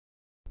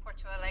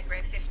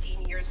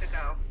years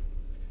ago.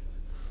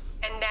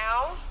 And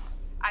now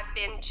I've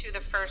been to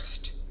the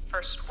first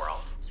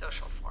World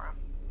Social Forum,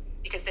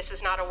 because this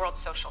is not a World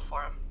Social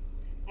Forum.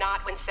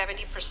 Not when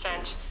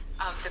 70%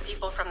 of the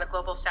people from the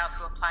Global South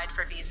who applied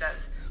for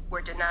visas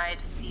were denied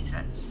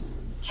visas.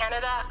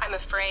 Canada, I'm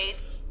afraid,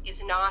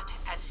 is not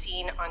as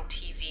seen on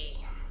TV.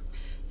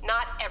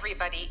 Not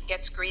everybody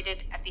gets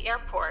greeted at the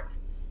airport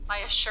by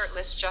a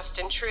shirtless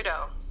Justin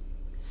Trudeau.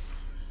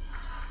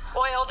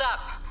 Oiled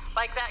up,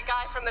 like that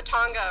guy from the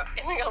Tonga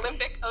in the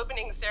Olympic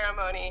opening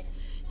ceremony.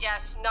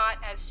 Yes, not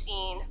as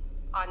seen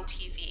on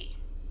TV.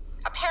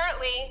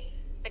 Apparently,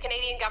 the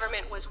Canadian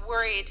government was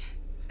worried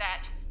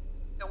that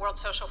the World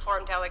Social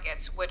Forum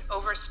delegates would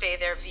overstay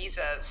their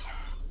visas.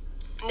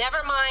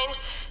 Never mind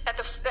that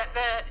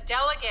the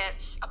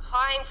delegates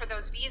applying for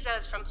those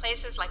visas from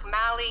places like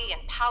Mali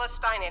and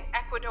Palestine and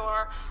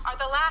Ecuador are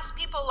the last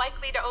people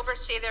likely to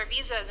overstay their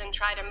visas and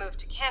try to move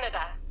to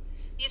Canada.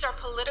 These are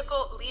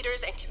political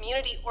leaders and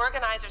community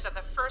organizers of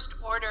the First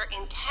Order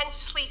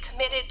intensely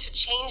committed to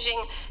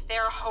changing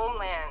their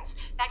homelands.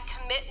 That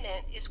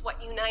commitment is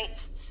what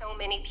unites so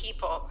many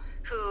people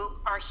who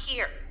are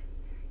here.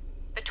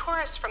 The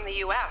tourists from the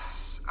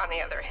US, on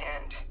the other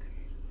hand,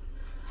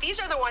 these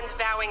are the ones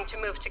vowing to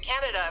move to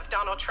Canada if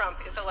Donald Trump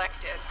is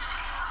elected.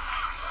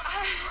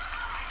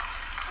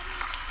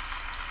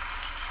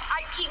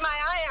 I keep my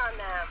eye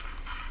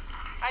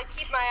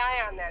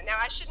on them. Now,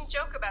 I shouldn't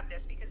joke about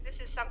this because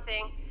this is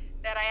something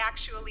that I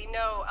actually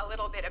know a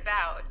little bit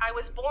about. I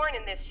was born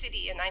in this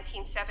city in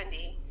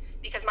 1970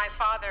 because my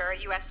father, a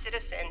US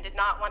citizen, did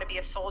not want to be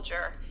a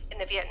soldier in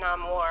the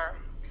Vietnam War.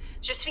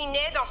 Je suis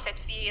née dans cette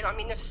ville en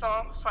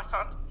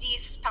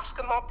 1970 parce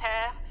que mon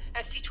père,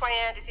 un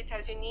citoyen des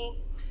États-Unis,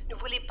 ne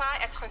voulait pas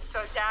être un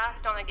soldat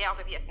dans la guerre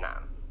de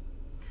Vietnam.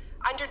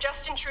 Under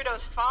Justin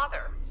Trudeau's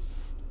father,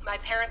 my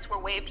parents were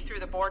waved through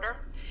the border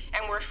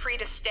and were free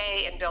to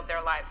stay and build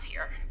their lives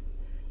here.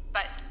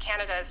 But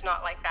Canada is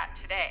not like that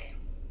today.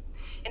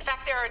 In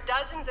fact, there are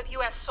dozens of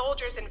US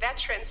soldiers and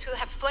veterans who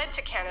have fled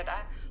to Canada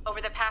over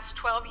the past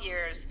 12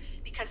 years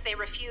because they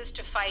refused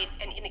to fight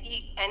an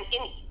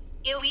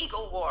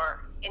illegal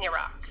war in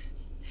Iraq.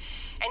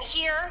 And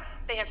here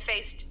they have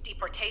faced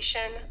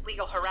deportation,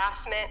 legal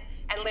harassment,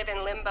 and live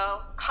in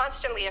limbo,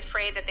 constantly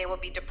afraid that they will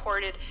be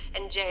deported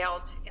and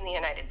jailed in the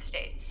United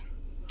States.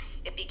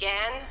 It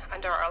began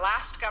under our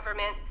last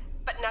government,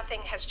 but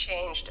nothing has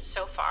changed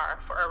so far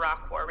for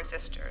Iraq war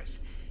resistors.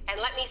 And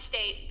let me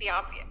state the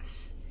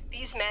obvious.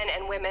 These men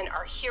and women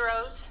are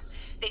heroes.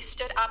 They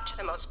stood up to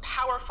the most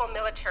powerful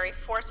military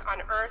force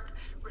on earth,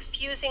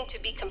 refusing to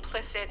be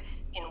complicit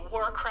in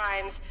war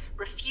crimes,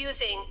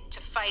 refusing to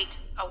fight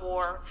a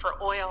war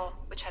for oil,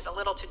 which has a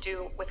little to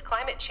do with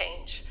climate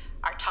change,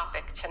 our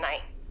topic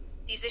tonight.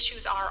 These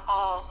issues are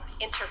all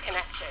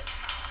interconnected.